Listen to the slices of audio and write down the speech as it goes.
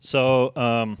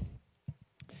So,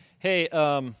 hey,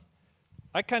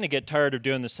 I kind of get tired of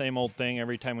doing the same old thing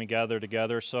every time we gather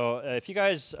together. So, if you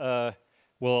guys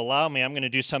will allow me, I'm going to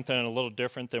do something a little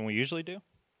different than we usually do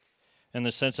in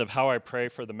the sense of how I pray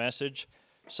for the message.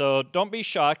 So, don't be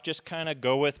shocked. Just kind of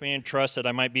go with me and trust that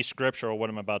I might be scriptural what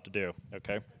I'm about to do,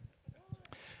 okay?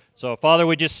 So, Father,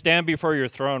 we just stand before your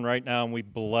throne right now and we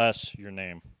bless your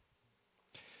name.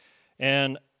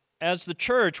 And as the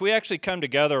church, we actually come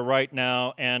together right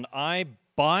now, and I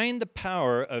bind the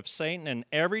power of Satan and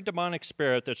every demonic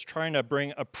spirit that's trying to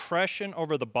bring oppression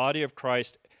over the body of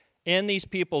Christ in these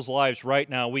people's lives right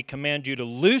now. We command you to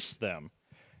loose them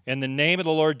in the name of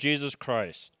the Lord Jesus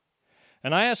Christ.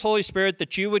 And I ask, Holy Spirit,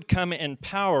 that you would come in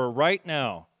power right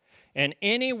now. And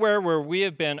anywhere where we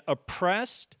have been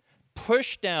oppressed,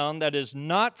 pushed down, that is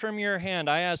not from your hand,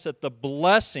 I ask that the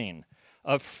blessing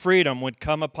of freedom would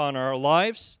come upon our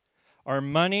lives, our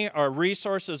money, our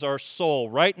resources, our soul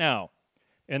right now,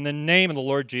 in the name of the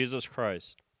Lord Jesus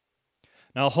Christ.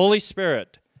 Now, Holy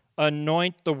Spirit,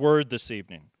 anoint the word this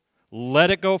evening.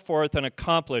 Let it go forth and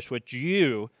accomplish what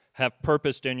you have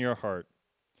purposed in your heart.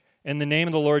 In the name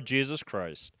of the Lord Jesus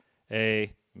Christ,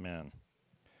 amen.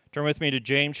 Turn with me to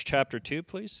James chapter 2,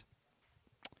 please.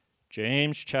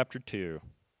 James chapter 2.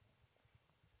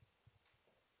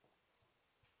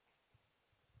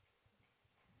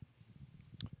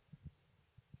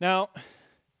 Now,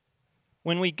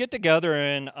 when we get together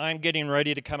and I'm getting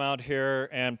ready to come out here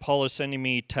and Paul is sending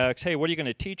me texts, hey, what are you going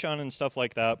to teach on and stuff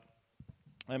like that,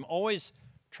 I'm always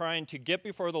trying to get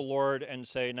before the Lord and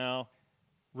say, now,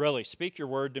 really, speak your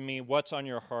word to me, what's on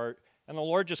your heart? And the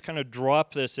Lord just kind of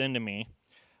dropped this into me.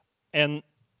 And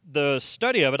the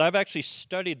study of it, I've actually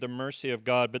studied the mercy of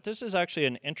God, but this is actually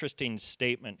an interesting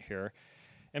statement here.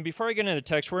 And before I get into the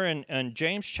text, we're in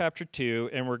James chapter 2,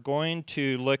 and we're going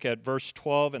to look at verse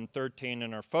 12 and 13,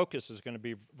 and our focus is going to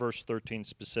be verse 13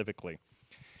 specifically.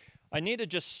 I need to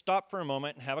just stop for a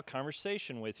moment and have a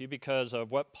conversation with you because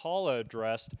of what Paula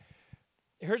addressed.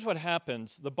 Here's what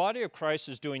happens. The body of Christ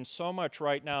is doing so much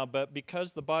right now, but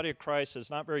because the body of Christ is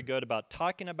not very good about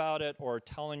talking about it or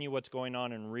telling you what's going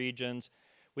on in regions,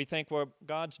 we think, well,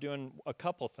 God's doing a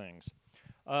couple things.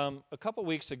 A couple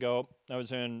weeks ago, I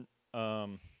was in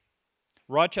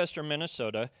Rochester,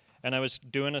 Minnesota, and I was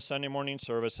doing a Sunday morning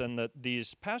service, and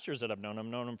these pastors that I've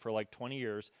known them for like 20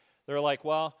 years, they're like,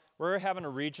 well, we're having a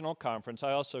regional conference.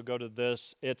 I also go to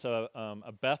this. It's a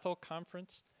Bethel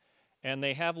conference, and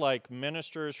they have like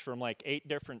ministers from like 8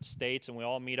 different states, and we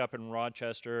all meet up in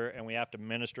Rochester, and we have to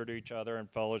minister to each other and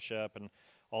fellowship and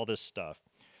all this stuff.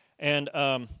 And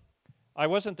I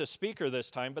wasn't the speaker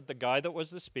this time, but the guy that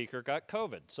was the speaker got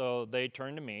COVID. So they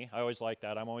turned to me. I always like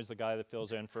that. I'm always the guy that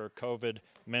fills in for COVID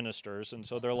ministers. And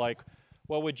so they're like,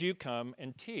 well, would you come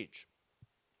and teach?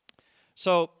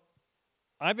 So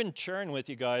I've been sharing with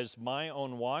you guys my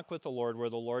own walk with the Lord, where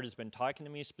the Lord has been talking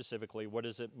to me specifically, what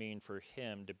does it mean for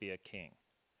him to be a king?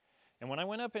 And when I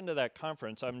went up into that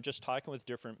conference, I'm just talking with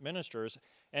different ministers,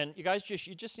 and you guys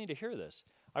you just need to hear this.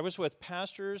 I was with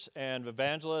pastors and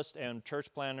evangelists and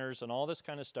church planners and all this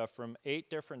kind of stuff from 8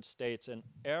 different states, and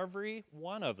every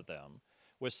one of them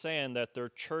was saying that their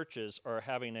churches are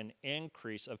having an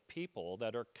increase of people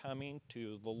that are coming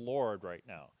to the Lord right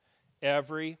now.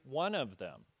 Every one of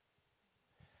them.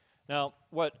 Now,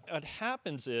 what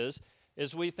happens is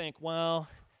we think, well,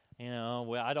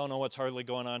 I don't know what's hardly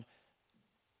going on.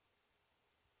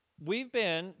 We've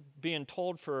been being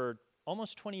told for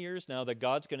almost 20 years now that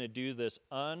God's going to do this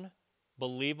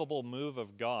unbelievable move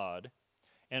of God.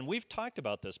 And we've talked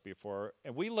about this before.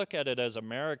 And we look at it as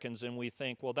Americans and we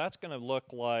think, well, that's going to look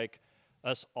like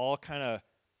us all kind of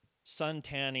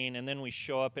sun-tanning, and then we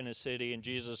show up in a city and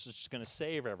Jesus is just going to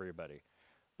save everybody.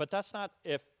 But that's not,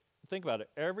 think about it.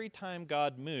 Every time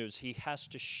God moves, he has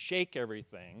to shake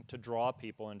everything to draw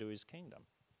people into his kingdom.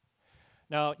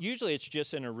 Now, usually it's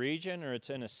just in a region or it's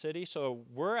in a city, so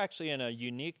we're actually in a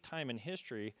unique time in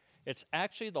history. It's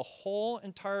actually the whole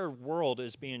entire world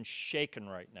is being shaken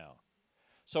right now.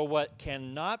 So what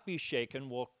cannot be shaken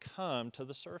will come to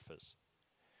the surface.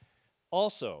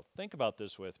 Also, think about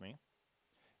this with me.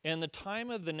 In the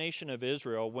time of the nation of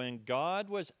Israel, when God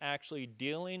was actually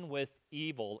dealing with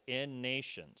evil in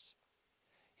nations,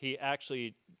 he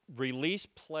actually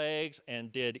released plagues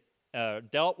and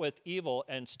dealt with evil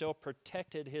and still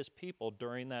protected his people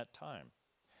during that time.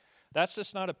 That's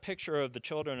just not a picture of the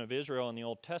children of Israel in the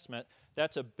Old Testament.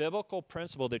 That's a biblical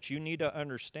principle that you need to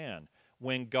understand.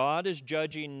 When God is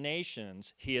judging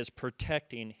nations, he is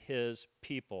protecting his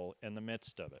people in the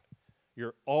midst of it.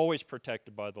 You're always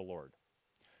protected by the Lord.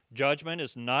 Judgment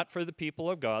is not for the people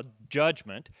of God.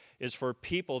 Judgment is for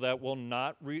people that will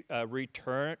not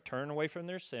turn away from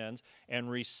their sins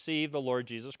and receive the Lord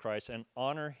Jesus Christ and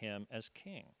honor him as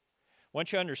king.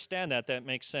 Once you understand that, that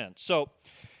makes sense. So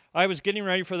I was getting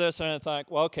ready for this, and I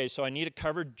thought, well, okay, so I need to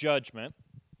cover judgment.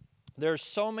 There's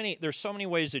so many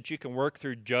ways that you can work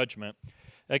through judgment.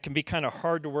 It can be kind of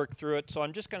hard to work through it, so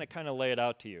I'm just going to kind of lay it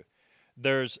out to you.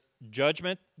 There's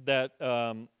judgment that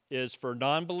is for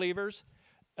non-believers,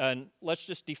 and let's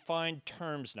just define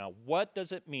terms now. What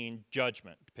does it mean,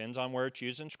 judgment? Depends on where it's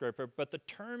used in Scripture, but the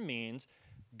term means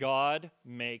God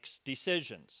makes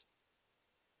decisions.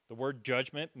 The word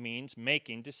judgment means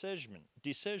making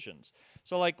decisions.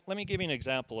 So, let me give you an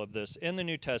example of this. In the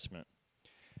New Testament,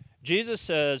 Jesus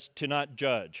says to not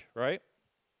judge, right?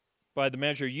 By the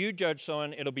measure you judge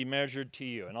someone, it'll be measured to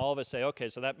you. And all of us say, okay,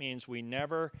 so that means we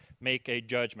never make a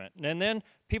judgment. And then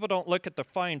people don't look at the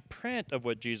fine print of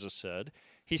what Jesus said.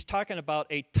 He's talking about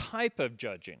a type of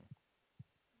judging.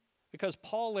 Because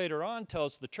Paul later on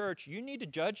tells the church, you need to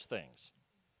judge things.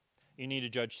 You need to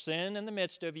judge sin in the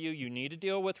midst of you. You need to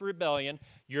deal with rebellion.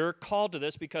 You're called to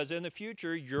this because in the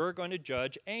future, you're going to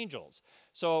judge angels.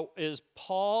 So is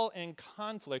Paul in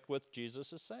conflict with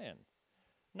Jesus is saying?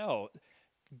 No.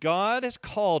 God has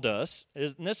called us,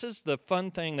 and this is the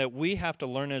fun thing that we have to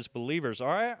learn as believers.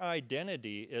 Our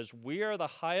identity is we are the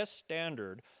highest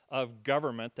standard of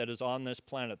government that is on this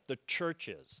planet. The church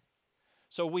is.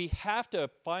 So we have to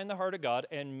find the heart of God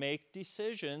and make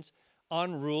decisions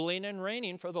on ruling and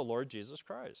reigning for the Lord Jesus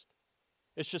Christ.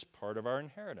 It's just part of our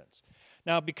inheritance.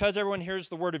 Now, because everyone hears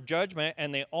the word of judgment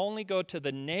and they only go to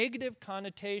the negative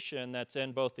connotation that's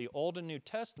in both the Old and New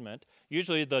Testament,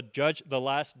 usually the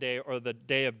last day or the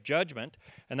day of judgment,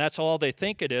 and that's all they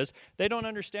think it is, they don't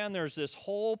understand there's this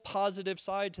whole positive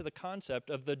side to the concept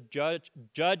of the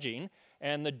judging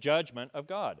and the judgment of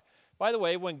God. By the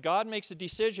way, when God makes a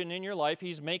decision in your life,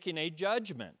 he's making a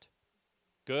judgment,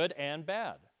 good and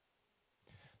bad.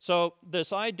 So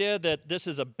this idea that this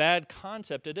is a bad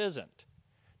concept, it isn't.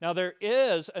 Now, there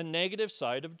is a negative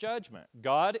side of judgment.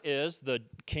 God is the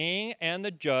king and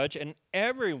the judge, and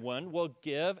everyone will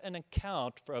give an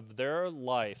account of their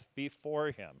life before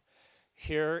him.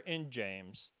 Here in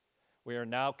James, we are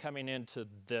now coming into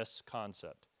this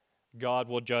concept. God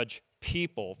will judge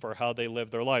people for how they live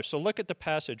their life. So look at the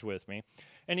passage with me.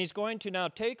 And he's going to now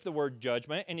take the word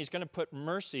judgment, and he's going to put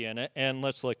mercy in it, and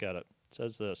let's look at it. It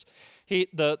says this.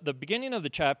 The beginning of the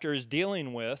chapter is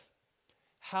dealing with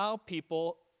how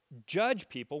people judge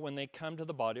people when they come to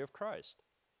the body of Christ.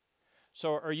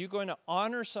 So are you going to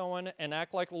honor someone and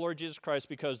act like the Lord Jesus Christ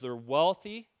because they're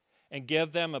wealthy and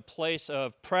give them a place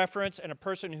of preference, and a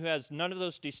person who has none of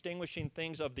those distinguishing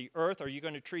things of the earth, are you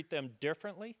going to treat them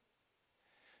differently?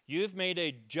 You've made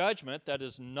a judgment that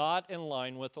is not in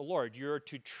line with the Lord. You're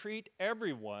to treat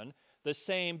everyone the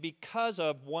same because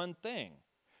of one thing.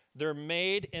 They're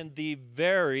made in the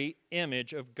very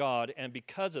image of God, and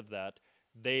because of that,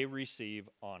 they receive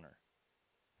honor.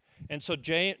 And so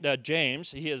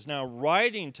James, he is now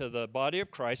writing to the body of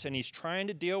Christ, and he's trying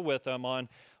to deal with them on,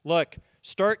 look,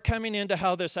 start coming into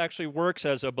how this actually works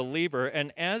as a believer.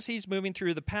 And as he's moving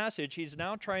through the passage, he's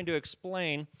now trying to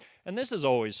explain, and this is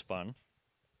always fun,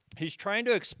 he's trying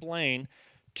to explain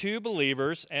to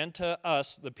believers and to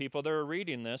us, the people that are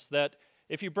reading this, that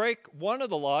if you break one of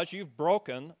the laws, you've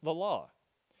broken the law.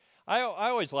 I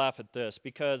always laugh at this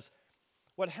because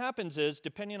what happens is,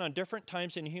 depending on different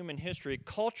times in human history,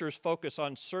 cultures focus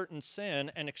on certain sin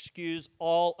and excuse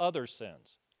all other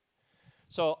sins.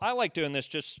 So I like doing this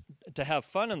just to have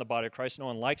fun in the body of Christ. No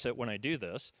one likes it when I do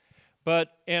this.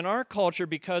 But in our culture,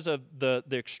 because of the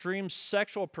extreme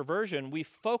sexual perversion, we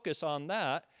focus on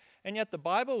that. And yet the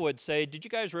Bible would say, did you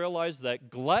guys realize that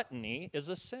gluttony is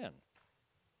a sin?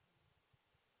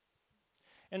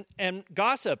 And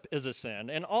gossip is a sin,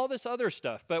 and all this other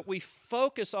stuff. But we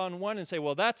focus on one and say,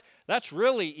 well, that's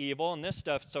really evil, and this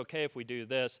stuff, it's okay if we do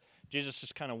this. Jesus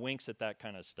just kind of winks at that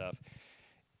kind of stuff.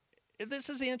 This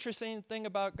is the interesting thing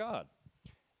about God.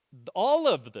 All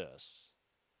of this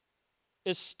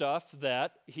is stuff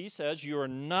that he says you are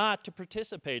not to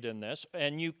participate in this,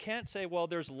 and you can't say, well,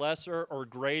 there's lesser or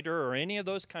greater or any of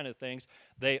those kind of things.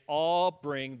 They all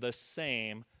bring the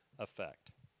same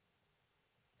effect.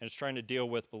 And it's trying to deal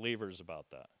with believers about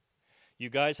that.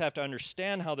 You guys have to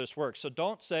understand how this works. So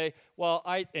don't say, well,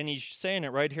 and he's saying it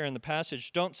right here in the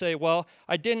passage, don't say, well,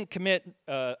 I didn't commit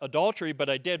adultery,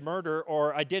 but I did murder,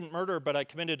 or I didn't murder, but I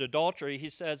committed adultery. He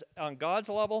says, on God's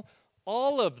level,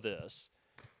 all of this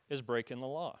is breaking the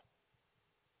law.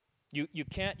 You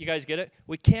guys get it?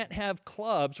 We can't have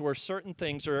clubs where certain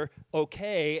things are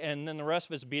okay, and then the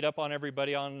rest of us beat up on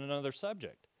everybody on another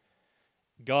subject.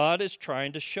 God is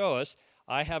trying to show us,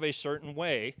 I have a certain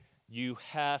way. You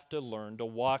have to learn to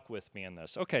walk with me in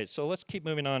this. Okay, so let's keep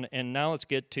moving on, and now let's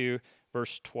get to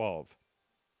verse 12.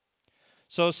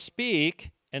 So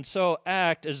speak and so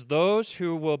act as those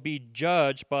who will be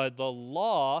judged by the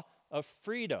law of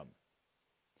freedom.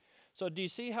 So do you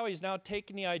see how he's now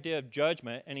taking the idea of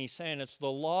judgment, and he's saying it's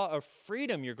the law of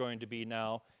freedom you're going to be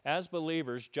now, as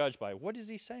believers, judged by. What is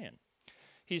he saying?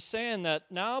 He's saying that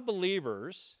now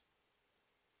believers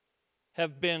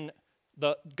have been,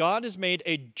 God has made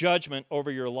a judgment over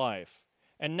your life.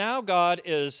 And now God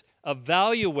is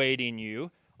evaluating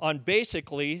you on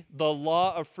basically the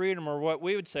law of freedom, or what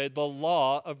we would say, the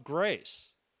law of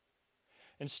grace.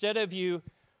 Instead of you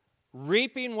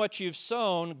reaping what you've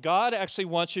sown, God actually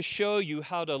wants to show you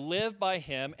how to live by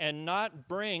Him and not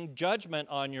bring judgment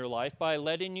on your life by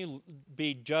letting you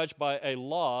be judged by a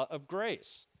law of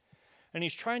grace. And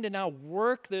He's trying to now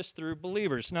work this through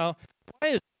believers. Now, why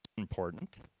is this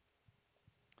important?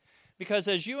 Because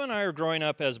as you and I are growing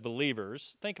up as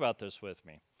believers, think about this with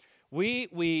me.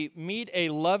 We meet a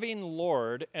loving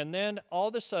Lord, and then all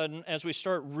of a sudden, as we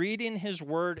start reading His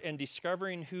Word and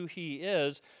discovering who He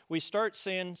is, we start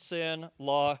seeing sin,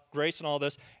 law, grace, and all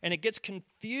this, and it gets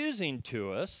confusing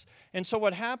to us. And so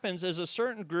what happens is a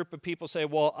certain group of people say,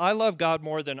 well, I love God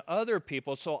more than other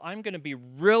people, so I'm going to be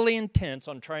really intense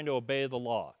on trying to obey the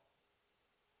law.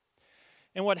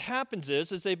 And what happens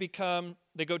is they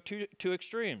go two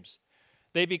extremes.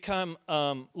 They become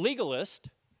legalist,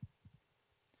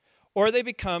 or they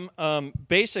become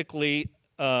basically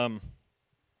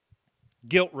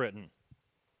guilt-ridden.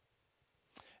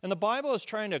 And the Bible is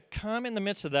trying to come in the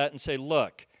midst of that and say,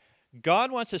 look,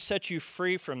 God wants to set you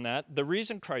free from that. The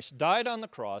reason Christ died on the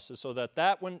cross is so that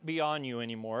that wouldn't be on you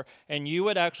anymore, and you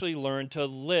would actually learn to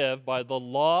live by the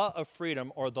law of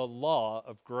freedom or the law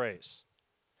of grace.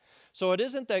 So it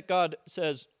isn't that God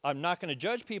says, I'm not going to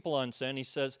judge people on sin. He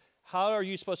says, how are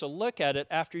you supposed to look at it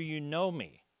after you know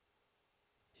me?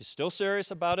 He's still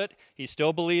serious about it. He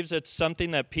still believes it's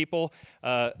something that people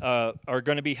are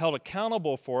going to be held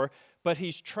accountable for, but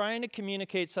he's trying to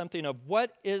communicate something of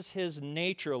what is his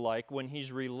nature like when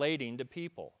he's relating to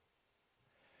people.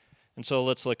 And so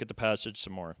let's look at the passage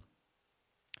some more.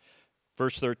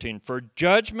 Verse 13, for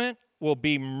judgment will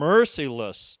be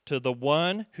merciless to the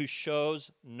one who shows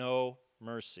no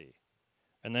mercy.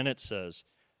 And then it says,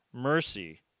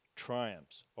 mercy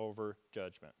triumphs over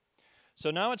judgment. So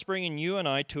now it's bringing you and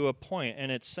I to a point,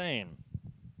 and it's saying,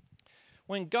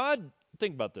 when God,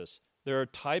 think about this, there are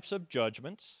types of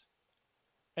judgments,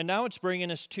 and now it's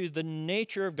bringing us to the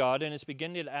nature of God, and it's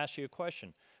beginning to ask you a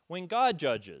question. When God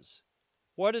judges,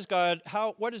 what is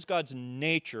God's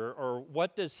nature, or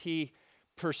what does He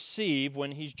perceive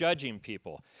when He's judging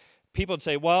people? People would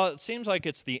say, well, it seems like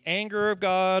it's the anger of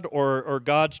God, or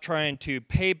God's trying to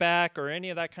pay back, or any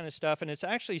of that kind of stuff, and it's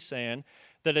actually saying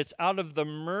that it's out of the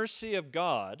mercy of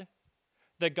God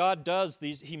that God does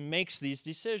these, He makes these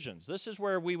decisions. This is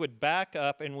where we would back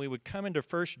up and we would come into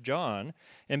 1 John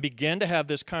and begin to have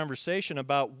this conversation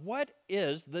about what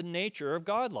is the nature of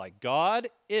God like. God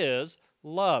is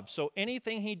love. So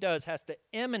anything He does has to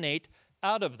emanate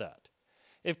out of that.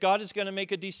 If God is going to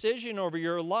make a decision over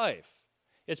your life,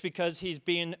 it's because He's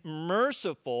being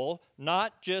merciful,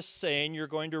 not just saying you're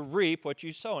going to reap what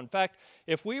you sow. In fact,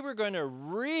 if we were going to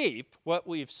reap what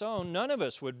we've sown, none of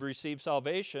us would receive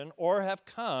salvation or have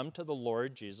come to the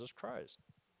Lord Jesus Christ.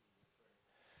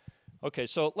 Okay,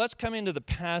 so let's come into the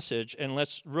passage and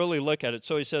let's really look at it.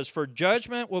 So he says, for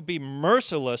judgment will be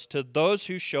merciless to those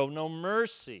who show no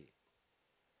mercy.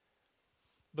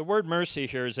 The word mercy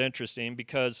here is interesting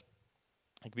because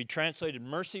it can be translated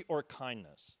mercy or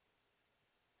kindness.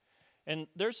 And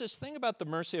there's this thing about the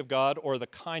mercy of God or the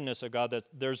kindness of God, that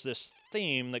there's this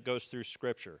theme that goes through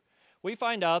Scripture. We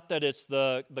find out that it's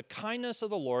the kindness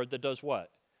of the Lord that does what?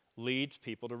 Leads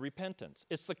people to repentance.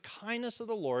 It's the kindness of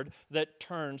the Lord that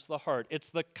turns the heart.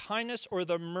 It's the kindness or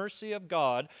the mercy of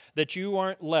God that you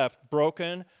aren't left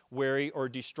broken, weary, or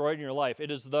destroyed in your life.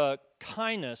 It is the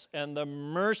kindness and the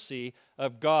mercy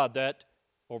of God that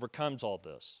overcomes all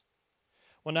this.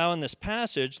 Well, now in this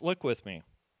passage, look with me.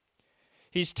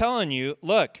 He's telling you,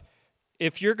 look,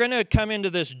 if you're going to come into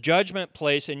this judgment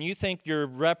place and you think you're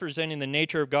representing the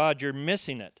nature of God, you're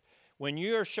missing it. When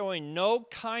you are showing no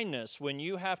kindness, when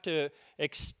you have to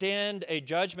extend a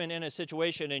judgment in a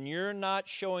situation and you're not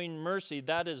showing mercy,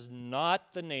 that is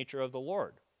not the nature of the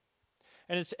Lord.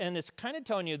 And it's kind of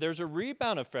telling you there's a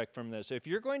rebound effect from this. If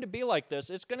you're going to be like this,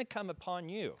 it's going to come upon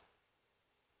you.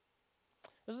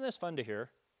 Isn't this fun to hear?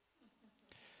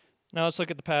 Now let's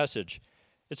look at the passage.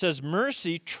 It says,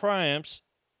 mercy triumphs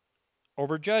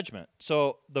over judgment.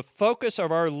 So the focus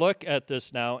of our look at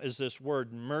this now is this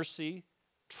word mercy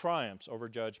triumphs over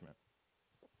judgment.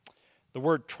 The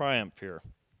word triumph here.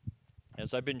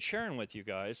 As I've been sharing with you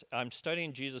guys, I'm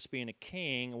studying Jesus being a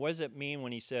king. What does it mean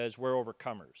when he says we're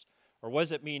overcomers? Or what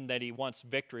does it mean that he wants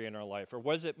victory in our life? Or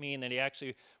what does it mean that he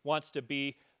actually wants to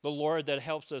be the Lord that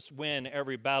helps us win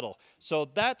every battle? So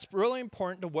that's really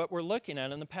important to what we're looking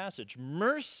at in the passage.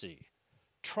 Mercy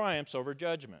triumphs over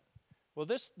judgment. Well,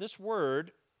 this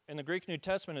word in the Greek New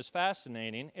Testament is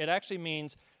fascinating. It actually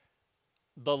means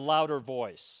the louder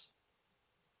voice.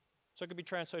 So it could be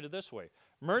translated this way.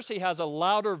 Mercy has a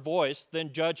louder voice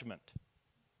than judgment.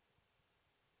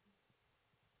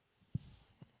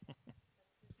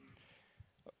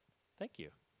 Thank you.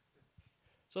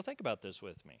 So think about this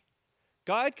with me.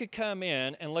 God could come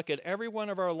in and look at every one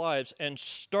of our lives and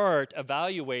start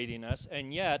evaluating us,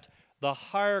 and yet the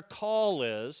higher call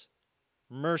is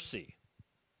mercy.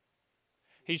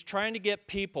 He's trying to get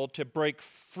people to break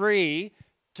free,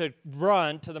 to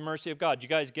run to the mercy of God. You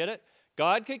guys get it?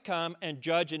 God could come and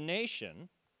judge a nation,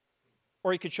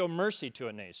 or he could show mercy to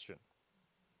a nation.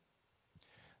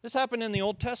 This happened in the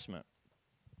Old Testament.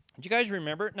 Do you guys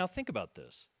remember it? Now think about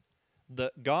this.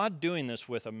 God doing this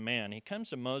with a man. He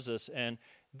comes to Moses, and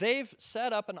they've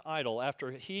set up an idol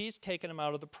after he's taken them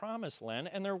out of the promised land,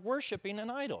 and they're worshiping an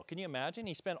idol. Can you imagine?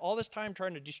 He spent all this time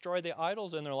trying to destroy the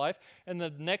idols in their life, and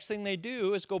the next thing they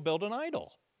do is go build an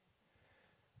idol.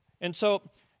 And so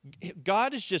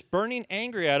God is just burning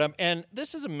angry at him, and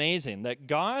this is amazing that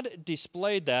God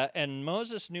displayed that, and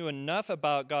Moses knew enough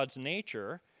about God's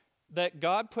nature that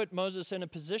God put Moses in a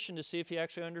position to see if he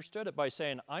actually understood it by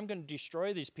saying, I'm going to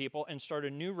destroy these people and start a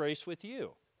new race with you.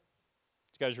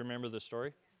 Do you guys remember the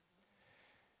story?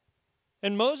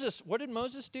 And Moses, what did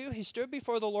Moses do? He stood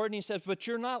before the Lord and he says, but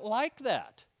you're not like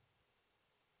that.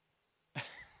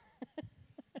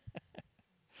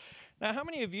 Now, how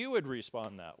many of you would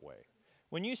respond that way?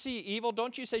 When you see evil,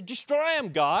 don't you say, destroy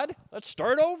him, God. Let's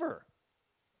start over.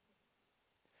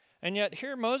 And yet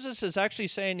here Moses is actually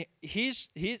saying he's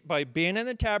by being in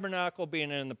the tabernacle, being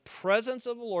in the presence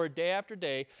of the Lord day after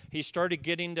day, he started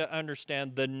getting to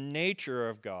understand the nature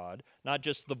of God, not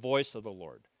just the voice of the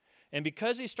Lord. And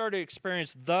because he started to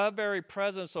experience the very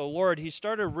presence of the Lord, he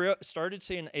started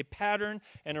seeing a pattern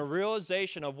and a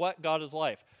realization of what God is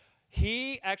like.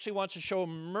 He actually wants to show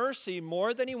mercy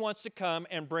more than he wants to come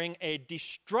and bring a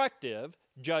destructive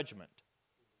judgment.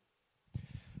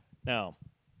 Now,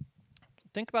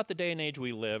 think about the day and age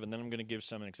we live, and then I'm going to give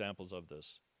some examples of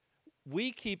this.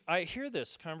 I hear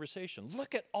this conversation.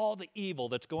 Look at all the evil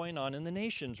that's going on in the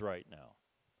nations right now.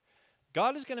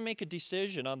 God is going to make a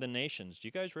decision on the nations. Do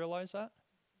you guys realize that?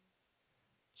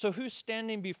 So who's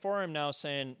standing before him now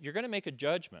saying, you're going to make a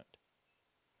judgment?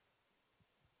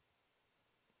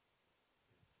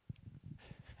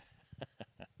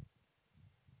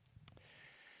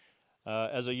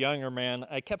 As a younger man,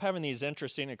 I kept having these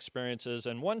interesting experiences,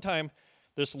 and one time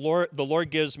the Lord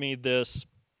gives me this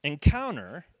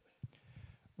encounter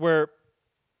where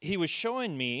he was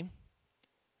showing me,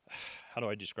 how do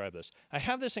I describe this? I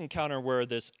have this encounter where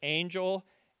this angel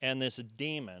and this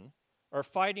demon are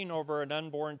fighting over an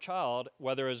unborn child,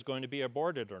 whether it's going to be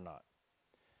aborted or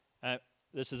not.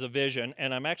 This is a vision,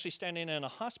 and I'm actually standing in a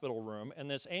hospital room, and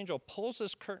this angel pulls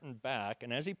this curtain back,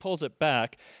 and as he pulls it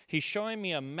back, he's showing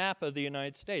me a map of the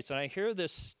United States, and I hear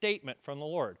this statement from the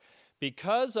Lord.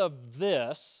 Because of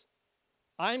this,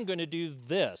 I'm going to do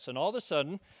this. And all of a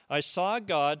sudden, I saw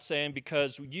God saying,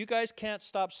 because you guys can't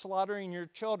stop slaughtering your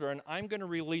children, I'm going to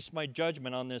release my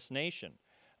judgment on this nation.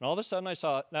 And all of a sudden I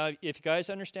saw, now if you guys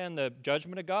understand the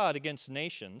judgment of God against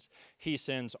nations, he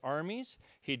sends armies,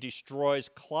 he destroys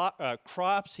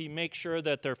crops, he makes sure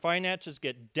that their finances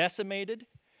get decimated,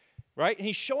 right? And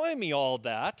he's showing me all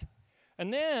that.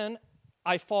 And then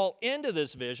I fall into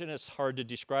this vision, it's hard to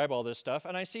describe all this stuff,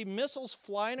 and I see missiles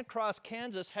flying across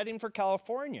Kansas heading for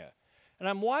California. And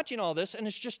I'm watching all this, and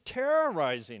it's just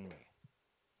terrorizing me.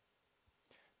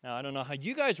 Now, I don't know how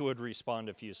you guys would respond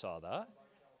if you saw that.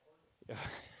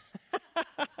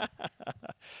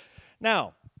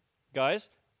 Now, guys,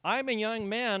 I'm a young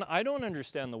man. I don't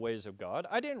understand the ways of God.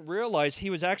 I didn't realize he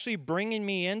was actually bringing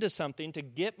me into something to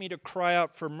get me to cry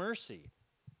out for mercy.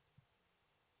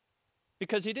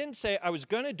 Because he didn't say I was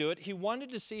going to do it. He wanted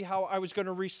to see how I was going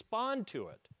to respond to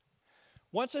it.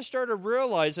 Once I started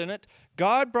realizing it,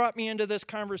 God brought me into this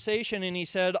conversation and he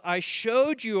said, I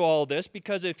showed you all this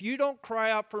because if you don't cry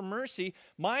out for mercy,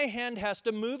 my hand has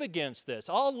to move against this.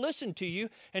 I'll listen to you.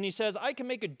 And he says, I can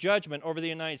make a judgment over the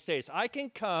United States. I can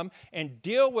come and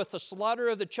deal with the slaughter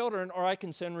of the children, or I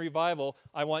can send revival.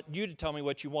 I want you to tell me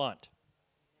what you want.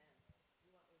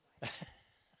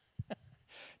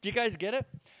 Do you guys get it?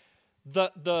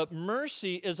 The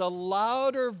mercy is a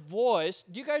louder voice.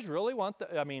 Do you guys really want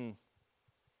a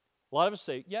lot of us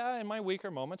say, yeah, in my weaker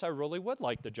moments, I really would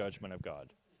like the judgment of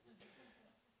God.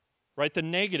 Right? The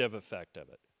negative effect of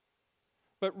it.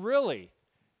 But really,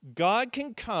 God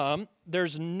can come.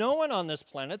 There's no one on this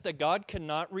planet that God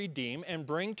cannot redeem and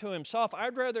bring to himself.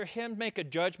 I'd rather him make a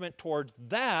judgment towards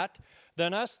that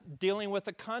than us dealing with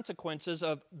the consequences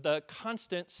of the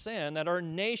constant sin that our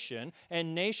nation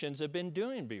and nations have been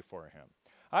doing before him.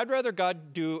 I'd rather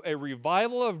God do a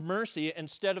revival of mercy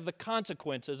instead of the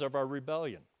consequences of our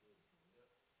rebellion.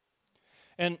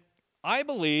 And I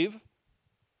believe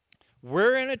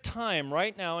we're in a time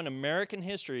right now in American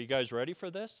history, you guys ready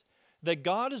for this? That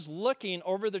God is looking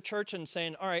over the church and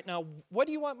saying, all right, now what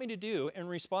do you want me to do in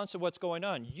response to what's going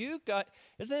on? Isn't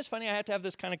this funny? I have to have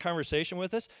this kind of conversation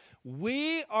with us.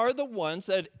 We are the ones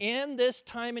that in this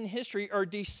time in history are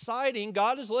deciding,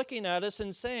 God is looking at us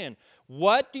and saying,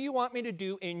 what do you want me to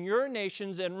do in your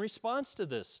nations in response to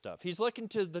this stuff? He's looking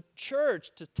to the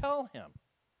church to tell him.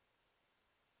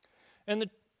 And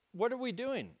what are we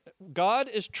doing? God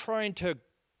is trying to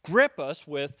grip us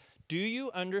with, do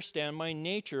you understand my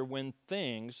nature when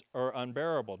things are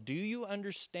unbearable? Do you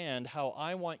understand how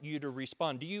I want you to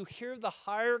respond? Do you hear the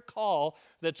higher call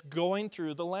that's going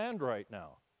through the land right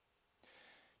now?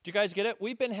 Do you guys get it?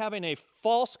 We've been having a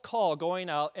false call going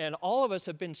out, and all of us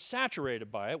have been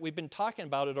saturated by it. We've been talking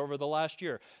about it over the last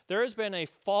year. There has been a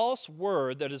false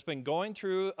word that has been going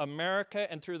through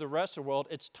America and through the rest of the world.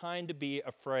 It's time to be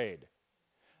afraid.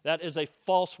 That is a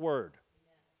false word.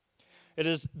 It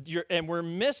is, and we're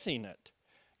missing it.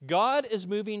 God is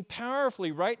moving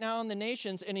powerfully right now in the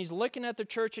nations, and he's looking at the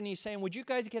church and he's saying, would you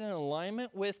guys get in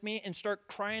alignment with me and start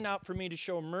crying out for me to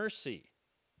show mercy?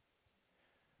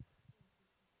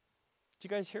 Did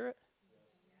you guys hear it?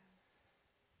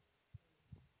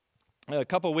 A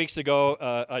couple of weeks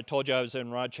ago, I told you I was in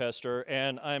Rochester,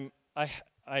 and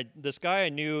this guy I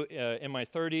knew in my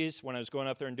 30s when I was going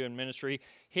up there and doing ministry,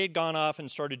 he had gone off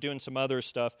and started doing some other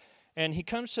stuff. And he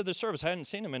comes to the service. I hadn't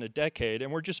seen him in a decade,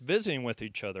 and we're just visiting with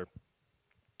each other.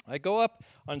 I go up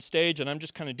on stage, and I'm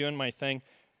just kind of doing my thing.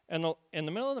 And in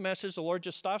the middle of the message, the Lord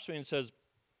just stops me and says,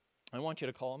 I want you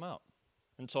to call him out.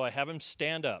 And so I have him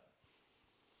stand up.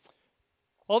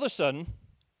 All of a sudden,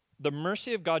 the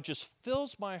mercy of God just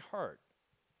fills my heart.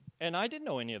 And I didn't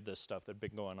know any of this stuff that had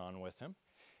been going on with him.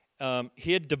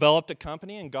 He had developed a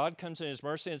company, and God comes in his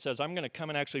mercy and says, I'm going to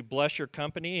come and actually bless your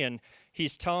company. And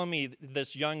he's telling me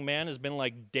this young man has been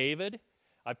like David.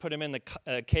 I put him in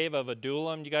the cave of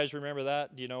Adullam. Do you guys remember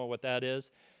that? Do you know what that is?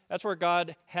 That's where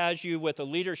God has you with a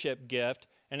leadership gift,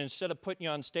 and instead of putting you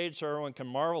on stage so everyone can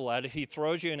marvel at it, he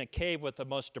throws you in a cave with the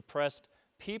most depressed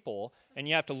people, and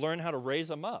you have to learn how to raise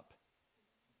them up.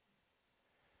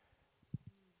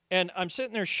 And I'm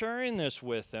sitting there sharing this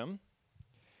with him,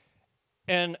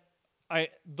 and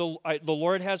the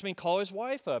Lord has me call his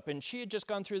wife up, and she had just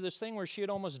gone through this thing where she had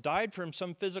almost died from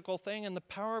some physical thing, and the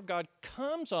power of God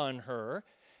comes on her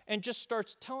and just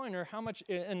starts telling her how much,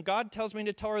 and God tells me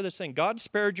to tell her this thing. God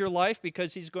spared your life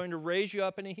because he's going to raise you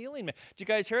up in a healing. Do you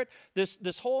guys hear it?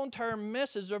 This whole entire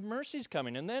message of mercy is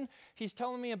coming. And then he's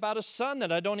telling me about a son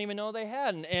that I don't even know they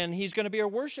had, and he's going to be a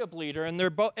worship leader, and they're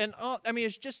both,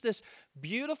 it's just this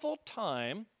beautiful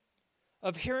time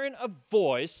of hearing a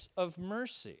voice of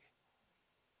mercy.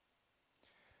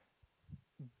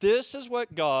 This is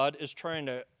what God is trying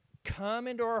to come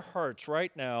into our hearts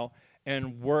right now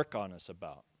and work on us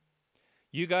about.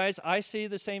 You guys, I see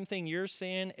the same thing you're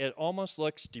seeing. It almost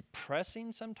looks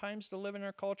depressing sometimes to live in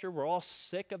our culture. We're all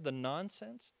sick of the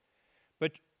nonsense.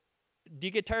 But do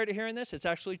you get tired of hearing this? It's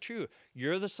actually true.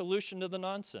 You're the solution to the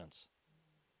nonsense.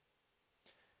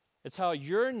 It's how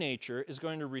your nature is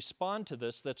going to respond to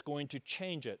this that's going to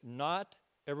change it, not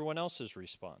everyone else's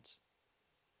response.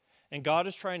 And God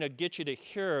is trying to get you to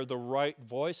hear the right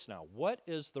voice now. What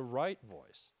is the right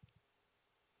voice?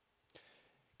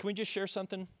 Can we just share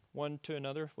something one to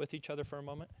another with each other for a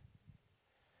moment?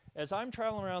 As I'm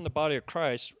traveling around the body of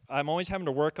Christ, I'm always having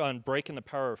to work on breaking the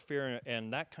power of fear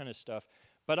and that kind of stuff,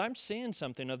 but I'm seeing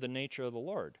something of the nature of the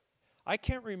Lord. I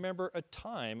can't remember a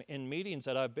time in meetings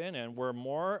that I've been in where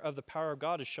more of the power of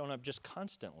God has shown up just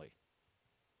constantly.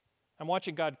 I'm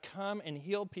watching God come and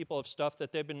heal people of stuff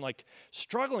that they've been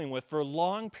struggling with for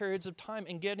long periods of time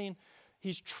and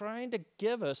he's trying to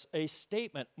give us a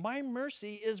statement. My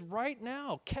mercy is right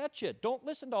now. Catch it. Don't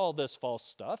listen to all this false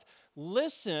stuff.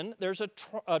 Listen, there's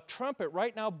a trumpet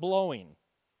right now blowing.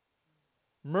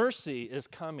 Mercy is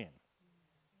coming.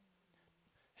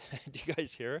 Do you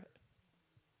guys hear it?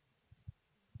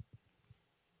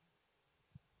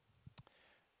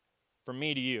 From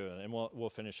me to you, and we'll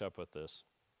finish up with this.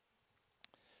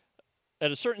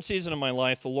 at a certain season of my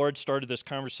life, the Lord started this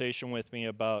conversation with me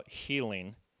about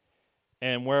healing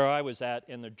and where I was at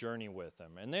in the journey with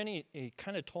him. And then he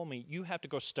kind of told me, you have to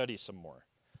go study some more.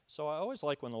 So I always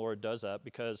like when the Lord does that,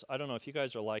 because I don't know if you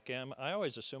guys are like him. I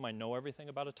always assume I know everything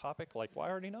about a topic. Like, well, I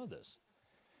already know this.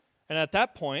 And at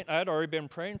that point, I had already been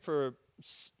praying for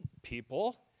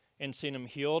people and seen them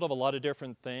healed of a lot of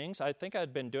different things. I think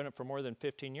I'd been doing it for more than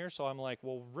 15 years, so I'm like,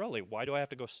 well, really, why do I have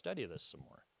to go study this some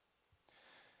more?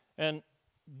 And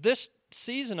this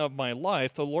season of my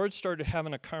life, the Lord started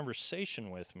having a conversation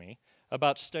with me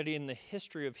about studying the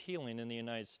history of healing in the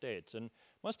United States. And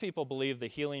most people believe the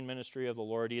healing ministry of the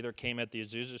Lord either came at the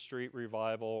Azusa Street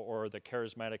Revival or the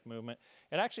Charismatic Movement.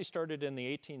 It actually started in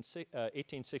the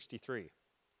 1863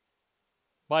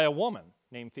 by a woman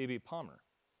named Phoebe Palmer,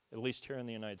 at least here in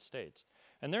the United States.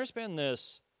 And there's been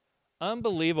this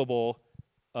unbelievable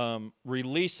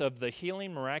release of the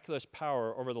healing miraculous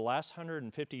power over the last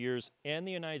 150 years in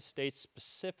the United States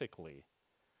specifically,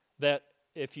 that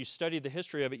if you study the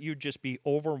history of it, you'd just be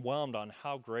overwhelmed on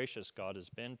how gracious God has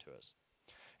been to us.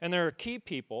 And there are key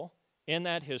people in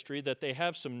that history that they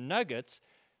have some nuggets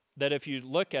that if you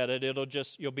look at it,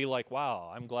 you'll be like,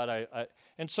 wow, I'm glad I.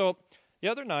 And so the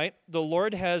other night, the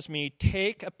Lord has me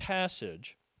take a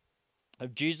passage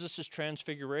of Jesus'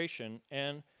 transfiguration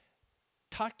and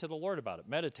talk to the Lord about it,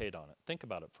 meditate on it, think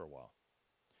about it for a while.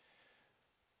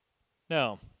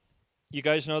 Now, you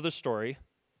guys know the story.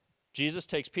 Jesus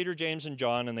takes Peter, James, and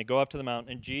John, and they go up to the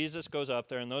mountain, and Jesus goes up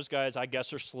there, and those guys, I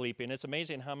guess, are sleeping. It's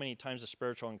amazing how many times a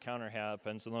spiritual encounter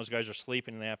happens, and those guys are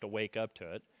sleeping, and they have to wake up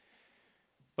to it.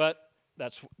 But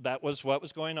that was what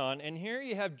was going on. And here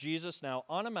you have Jesus now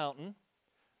on a mountain.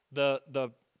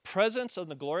 The presence of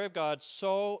the glory of God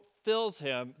so fills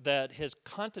him that his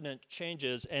countenance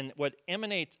changes, and what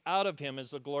emanates out of him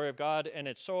is the glory of God, and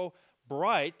it's so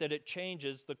bright that it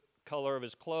changes the color of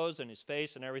his clothes and his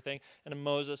face and everything. And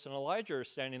Moses and Elijah are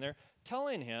standing there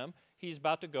telling him he's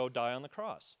about to go die on the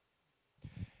cross.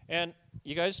 And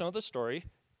you guys know the story.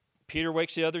 Peter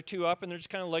wakes the other two up, and they're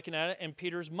just kind of looking at it, and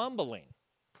Peter's mumbling.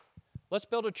 Let's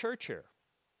build a church here.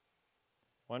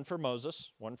 One for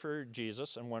Moses, one for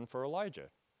Jesus, and one for Elijah.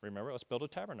 Remember, let's build a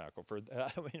tabernacle for.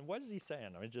 What is he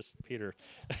saying? Just Peter.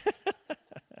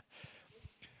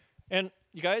 And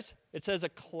you guys, it says a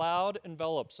cloud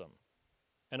envelops them,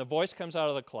 and a voice comes out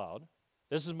of the cloud.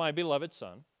 This is my beloved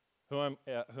Son, who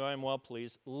I'm well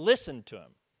pleased. Listen to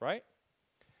him. Right?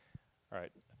 All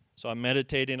right. So I'm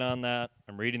meditating on that.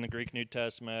 I'm reading the Greek New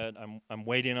Testament. I'm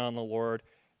waiting on the Lord,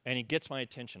 and he gets my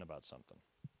attention about something.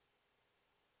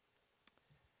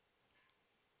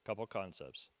 Couple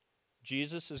concepts.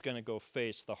 Jesus is going to go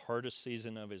face the hardest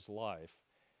season of his life.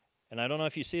 And I don't know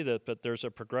if you see that, but there's a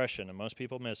progression, and most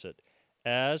people miss it.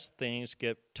 As things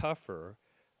get tougher,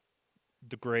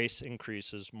 the grace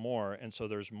increases more, and so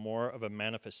there's more of a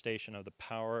manifestation of the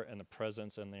power and the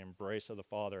presence and the embrace of the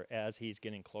Father as he's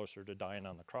getting closer to dying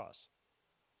on the cross.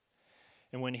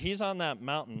 And when he's on that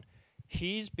mountain,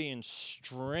 he's being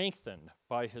strengthened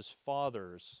by his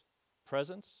Father's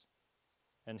presence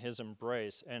and his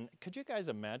embrace. And could you guys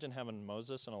imagine having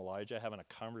Moses and Elijah having a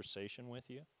conversation with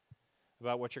you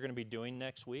about what you're going to be doing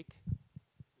next week?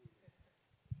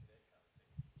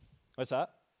 What's that?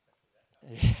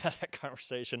 Yeah, that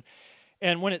conversation.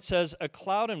 And when it says a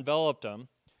cloud enveloped them,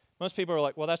 most people are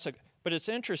like, well, but it's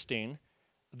interesting.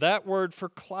 That word for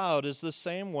cloud is the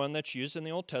same one that's used in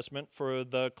the Old Testament for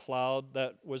the cloud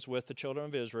that was with the children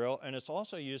of Israel, and it's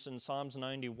also used in Psalms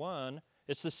 91.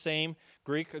 It's the same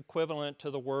Greek equivalent to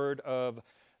the word of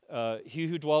he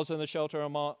who dwells in the shelter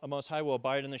of the Most High will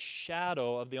abide in the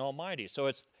shadow of the Almighty. So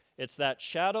it's that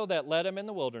shadow that led him in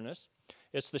the wilderness.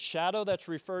 It's the shadow that's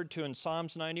referred to in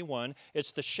Psalms 91.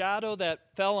 It's the shadow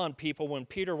that fell on people when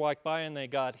Peter walked by and they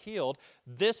got healed.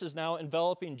 This is now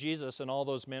enveloping Jesus and all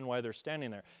those men while they're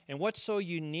standing there. And what's so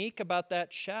unique about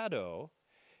that shadow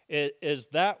is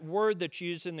that word that's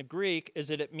used in the Greek is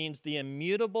that it means the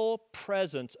immutable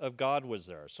presence of God was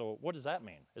there. So what does that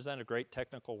mean? Isn't that a great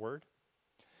technical word?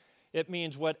 It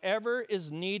means whatever is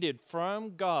needed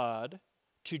from God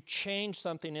to change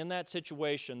something in that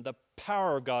situation, the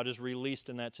power of God is released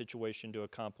in that situation to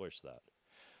accomplish that.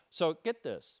 So get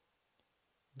this.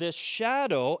 This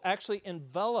shadow actually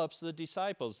envelops the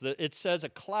disciples. It says a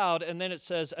cloud, and then it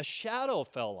says a shadow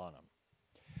fell on them.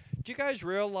 Do you guys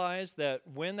realize that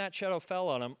when that shadow fell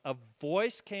on him, a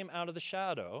voice came out of the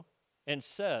shadow and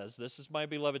says, this is my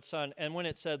beloved Son, and when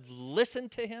it said, listen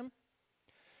to him,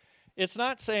 it's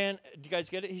not saying, do you guys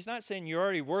get it? He's not saying you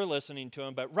already were listening to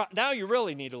him, but right now you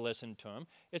really need to listen to him.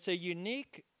 It's a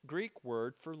unique Greek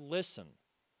word for listen.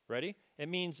 Ready? It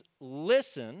means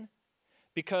listen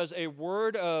because a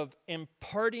word of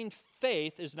imparting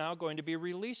faith is now going to be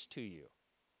released to you.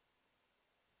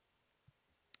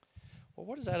 Well,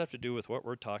 what does that have to do with what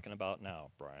we're talking about now,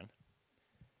 Brian?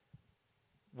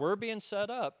 We're being set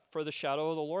up for the shadow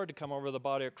of the Lord to come over the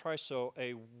body of Christ, so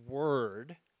a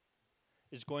word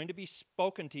is going to be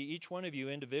spoken to each one of you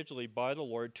individually by the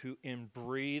Lord to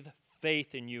breathe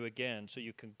faith in you again so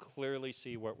you can clearly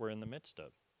see what we're in the midst of.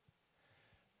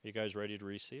 Are you guys ready to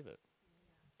receive it?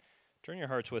 Turn your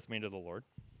hearts with me to the Lord.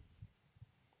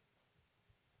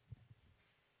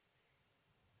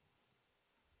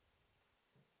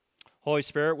 Holy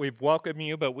Spirit, we've welcomed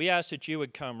you, but we ask that you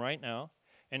would come right now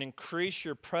and increase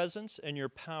your presence and your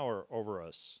power over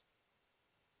us.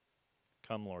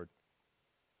 Come, Lord.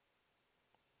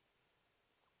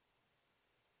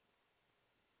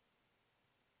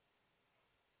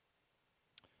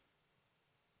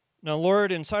 Now,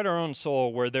 Lord, inside our own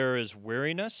soul, where there is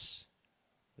weariness,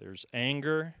 there's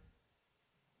anger,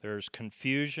 there's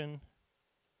confusion,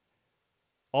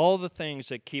 all the things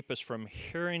that keep us from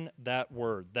hearing that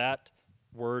word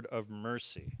of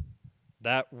mercy,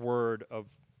 that word of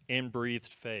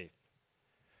inbreathed faith.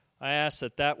 I ask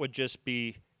that that would just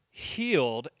be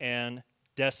healed and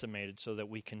decimated so that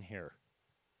we can hear.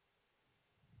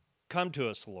 Come to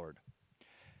us, Lord,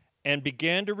 and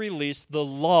begin to release the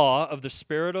law of the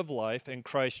Spirit of life in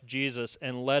Christ Jesus,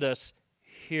 and let us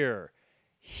hear.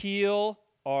 Heal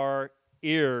our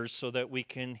ears so that we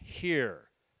can hear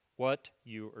what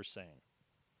you are saying.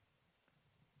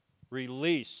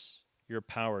 Release your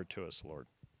power to us, Lord.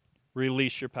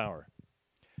 Release your power.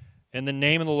 In the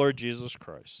name of the Lord Jesus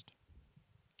Christ.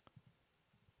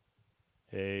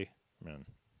 Amen.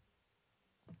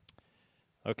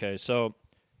 Okay, so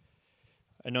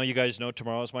I know you guys know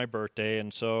tomorrow is my birthday,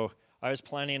 and so I was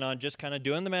planning on just kind of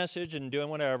doing the message and doing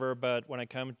whatever, but when I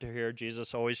come to here,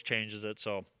 Jesus always changes it,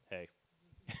 so hey.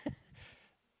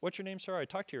 What's your name, sir? I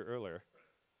talked to you earlier.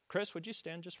 Chris, would you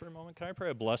stand just for a moment? Can I pray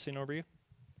a blessing over you?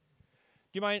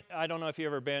 Do you mind? I don't know if you've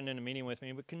ever been in a meeting with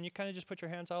me, but can you kind of just put your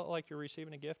hands out like you're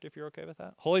receiving a gift, if you're okay with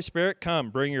that? Holy Spirit, come.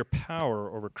 Bring your power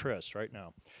over Chris right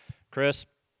now. Chris,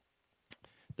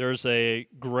 there's a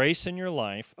grace in your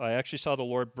life. I actually saw the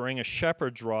Lord bring a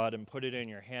shepherd's rod and put it in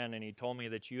your hand, and he told me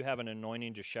that you have an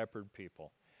anointing to shepherd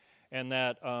people. And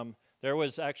that there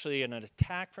was actually an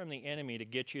attack from the enemy to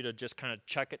get you to just kind of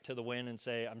chuck it to the wind and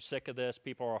say, I'm sick of this,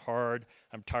 people are hard,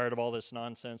 I'm tired of all this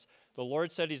nonsense. The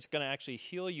Lord said he's going to actually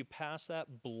heal you past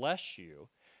that, bless you,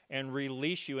 and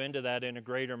release you into that in a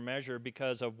greater measure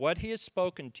because of what he has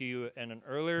spoken to you in an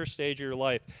earlier stage of your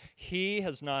life. He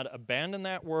has not abandoned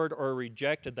that word or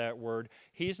rejected that word.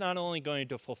 He's not only going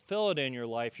to fulfill it in your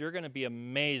life, you're going to be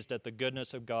amazed at the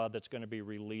goodness of God that's going to be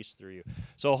released through you.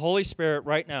 So Holy Spirit,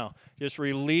 right now, just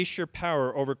release your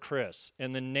power over Chris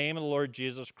in the name of the Lord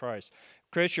Jesus Christ.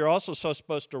 Chris, you're also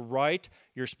supposed to write.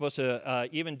 You're supposed to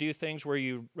even do things where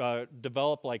you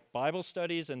develop like Bible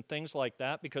studies and things like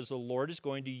that because the Lord is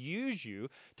going to use you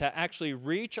to actually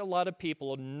reach a lot of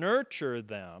people, nurture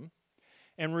them,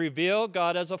 and reveal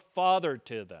God as a father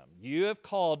to them. You've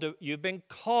been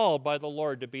called by the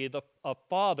Lord to be a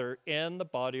father in the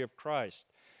body of Christ.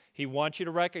 He wants you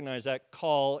to recognize that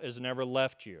call has never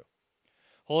left you.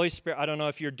 Holy Spirit, I don't know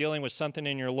if you're dealing with something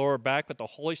in your lower back, but the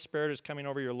Holy Spirit is coming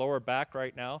over your lower back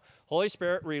right now. Holy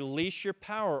Spirit, release your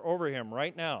power over him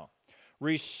right now.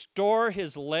 Restore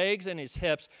his legs and his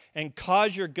hips and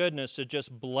cause your goodness to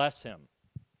just bless him.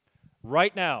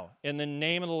 Right now, in the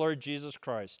name of the Lord Jesus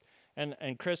Christ.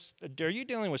 And Chris, are you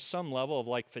dealing with some level of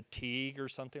like fatigue or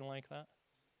something like that?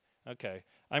 Okay.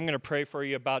 I'm going to pray for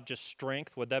you about just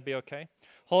strength. Would that be okay?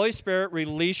 Holy Spirit,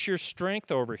 release your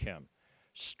strength over him.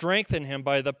 Strengthen him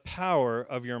by the power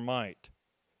of your might.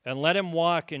 And let him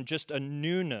walk in just a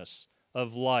newness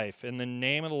of life in the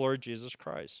name of the Lord Jesus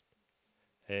Christ.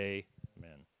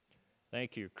 Amen.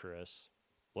 Thank you, Chris.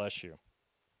 Bless you.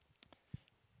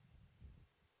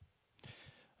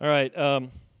 All right.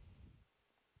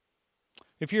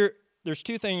 There's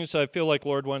two things I feel like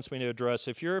Lord wants me to address.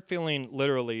 If you're feeling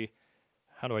literally,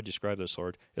 how do I describe this,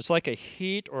 Lord? It's like a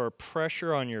heat or a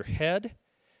pressure on your head.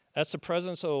 That's the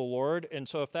presence of the Lord. And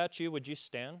so if that's you, would you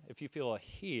stand? If you feel a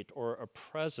heat or a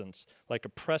presence, like a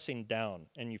pressing down,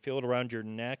 and you feel it around your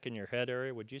neck and your head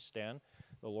area, would you stand?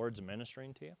 The Lord's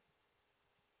ministering to you.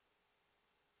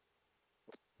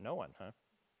 No one, huh?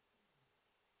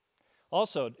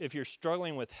 Also, if you're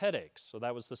struggling with headaches, so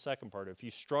that was the second part. If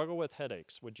you struggle with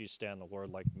headaches, would you stand? The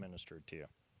Lord like ministered to you.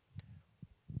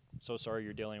 So sorry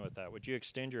you're dealing with that. Would you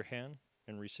extend your hand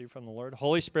and receive from the Lord?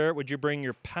 Holy Spirit, would you bring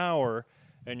your power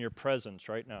and your presence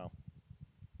right now?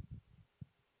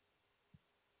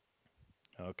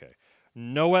 Okay.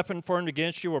 No weapon formed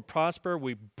against you will prosper.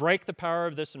 We break the power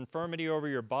of this infirmity over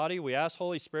your body. We ask,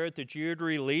 Holy Spirit, that you would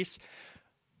release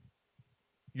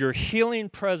your healing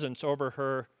presence over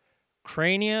her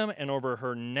cranium and over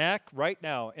her neck right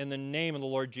now in the name of the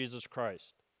Lord Jesus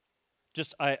Christ.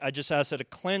 I just ask that a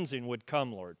cleansing would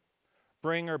come, Lord.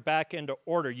 Bring her back into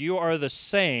order. You are the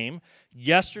same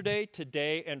yesterday,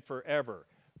 today, and forever.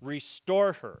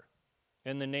 Restore her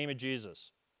in the name of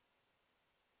Jesus.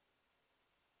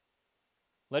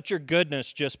 Let your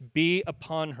goodness just be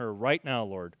upon her right now,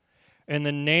 Lord, in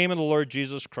the name of the Lord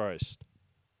Jesus Christ.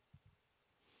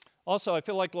 Also, I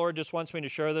feel like the Lord just wants me to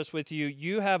share this with you.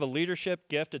 You have a leadership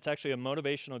gift. It's actually a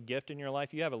motivational gift in your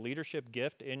life. You have a leadership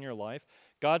gift in your life.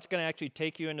 God's going to actually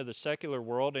take you into the secular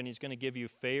world, and he's going to give you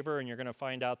favor, and you're going to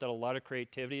find out that a lot of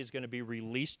creativity is going to be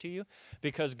released to you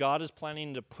because God is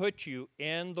planning to put you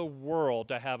in the world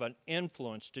to have an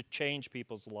influence to change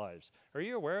people's lives. Are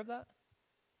you aware of that?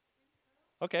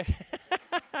 Okay.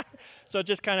 So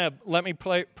just kind of let me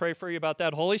pray for you about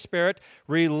that. Holy Spirit,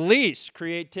 release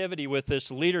creativity with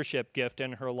this leadership gift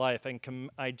in her life. And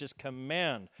I just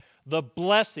command the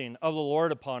blessing of the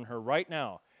Lord upon her right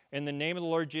now. In the name of the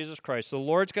Lord Jesus Christ. The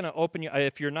Lord's going to open you.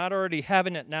 If you're not already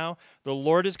having it now, the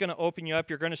Lord is going to open you up.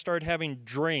 You're going to start having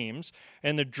dreams.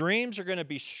 And the dreams are going to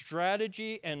be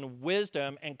strategy and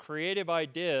wisdom and creative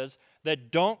ideas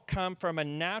that don't come from a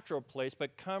natural place,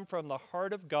 but come from the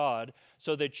heart of God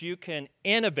so that you can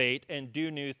innovate and do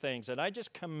new things. And I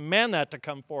just command that to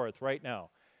come forth right now.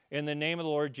 In the name of the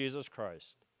Lord Jesus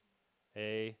Christ.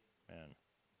 Amen.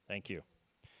 Thank you.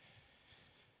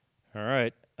 All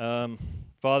right.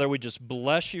 Father, we just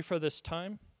bless you for this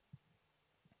time.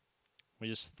 We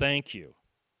just thank you.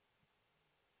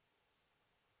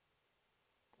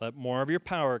 Let more of your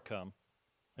power come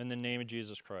in the name of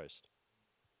Jesus Christ.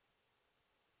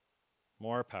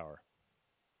 More power.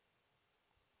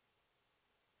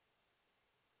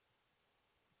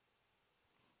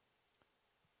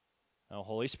 Now,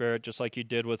 Holy Spirit, just like you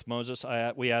did with Moses,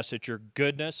 we ask that your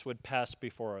goodness would pass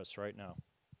before us right now.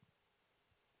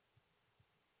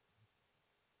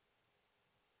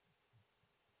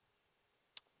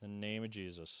 In the name of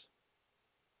Jesus.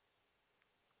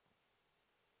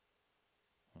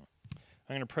 I'm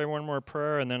going to pray one more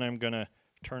prayer, and then I'm going to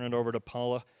turn it over to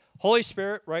Paula. Holy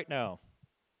Spirit, right now,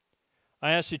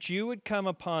 I ask that you would come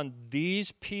upon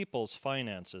these people's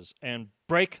finances and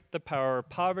break the power of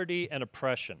poverty and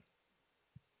oppression.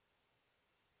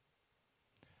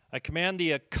 I command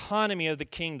the economy of the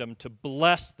kingdom to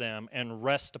bless them and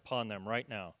rest upon them right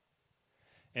now.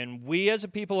 And we as a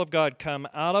people of God come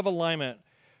out of alignment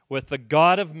with the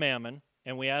God of Mammon,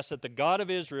 and we ask that the God of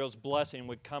Israel's blessing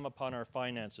would come upon our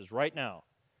finances right now.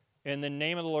 In the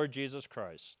name of the Lord Jesus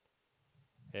Christ.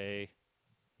 Amen.